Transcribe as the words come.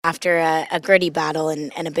after a gritty battle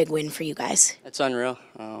and a big win for you guys. It's unreal.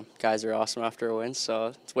 Guys are awesome after a win, so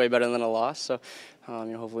it's way better than a loss. So,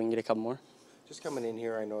 hopefully we can get a couple more. Just coming in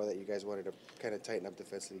here, I know that you guys wanted to kind of tighten up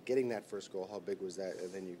defensively. Getting that first goal, how big was that?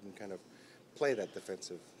 And then you can kind of play that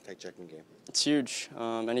defensive, tight checking game. It's huge.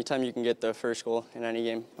 Anytime you can get the first goal in any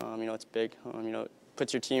game, it's big. It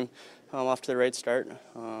puts your team off to the right start.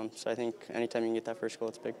 So I think anytime you can get that first goal,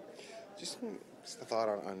 it's big. Just the thought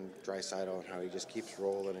on Draisaitl and how he just keeps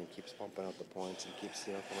rolling and keeps pumping out the points and keeps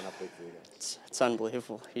coming up big for you guys. It's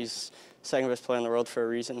unbelievable. He's the second best player in the world for a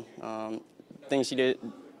reason. Things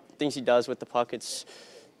he does with the puck, it's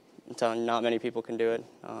not many people can do it.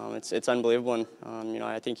 It's unbelievable, and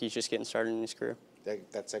I think he's just getting started in his career.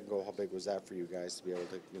 That second goal, how big was that for you guys to be able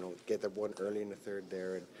to get the one early in the third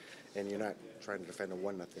there, and you're not trying to defend a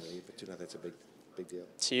 1-0 lead, but 2-0, it's a big deal.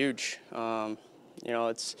 It's huge.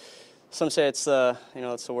 It's some say it's the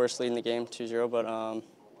worst lead in the game, 2-0, but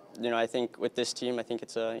I think with this team, I think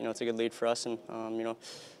it's a good lead for us, and I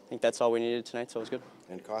think that's all we needed tonight, so it was good.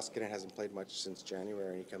 And Koskinen hasn't played much since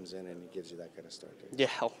January, and he comes in and he gives you that kind of start. Yeah,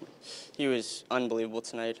 he was unbelievable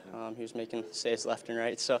tonight. He was making saves left and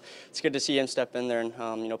right, so it's good to see him step in there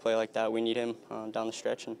and play like that. We need him down the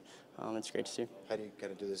stretch, and it's great to see. How do you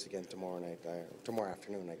kind of do this again tomorrow night, tomorrow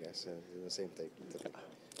afternoon, I guess? The same thing.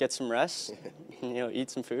 Get some rest, eat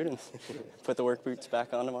some food, and put the work boots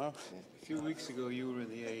back on tomorrow. A few weeks ago, you were in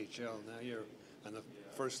the AHL. Now you're on the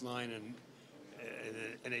first line in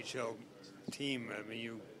an NHL team. I mean,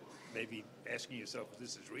 you may be asking yourself, if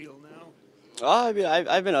this is real now?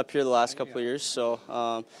 I've been up here the last couple of years, so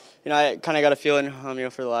I kind of got a feeling,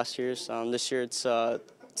 for the last years. This year it's a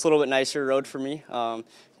little bit nicer road for me.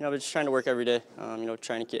 But just trying to work every day.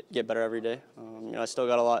 Trying to get better every day. I still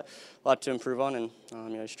got a lot to improve on, and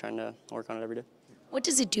just trying to work on it every day. What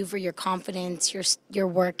does it do for your confidence, your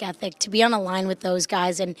work ethic, to be on a line with those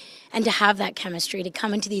guys and to have that chemistry, to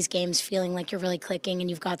come into these games feeling like you're really clicking and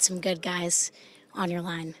you've got some good guys on your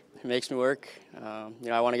line? It makes me work.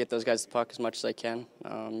 I want to get those guys the puck as much as I can.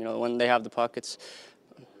 When they have the puck, it's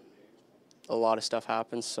a lot of stuff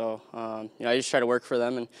happens. So, I just try to work for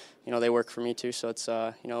them, and they work for me too. So it's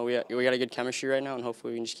we got a good chemistry right now, and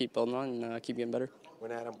hopefully we can just keep building on and keep getting better.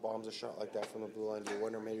 When Adam bombs a shot like that from the blue line, do you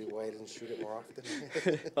wonder maybe why he doesn't shoot it more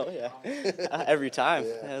often? Oh yeah, every time.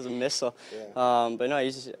 Yeah. It was a missile. Yeah. But no,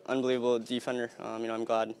 he's an unbelievable defender. I'm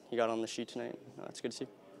glad he got on the sheet tonight. It's good to see.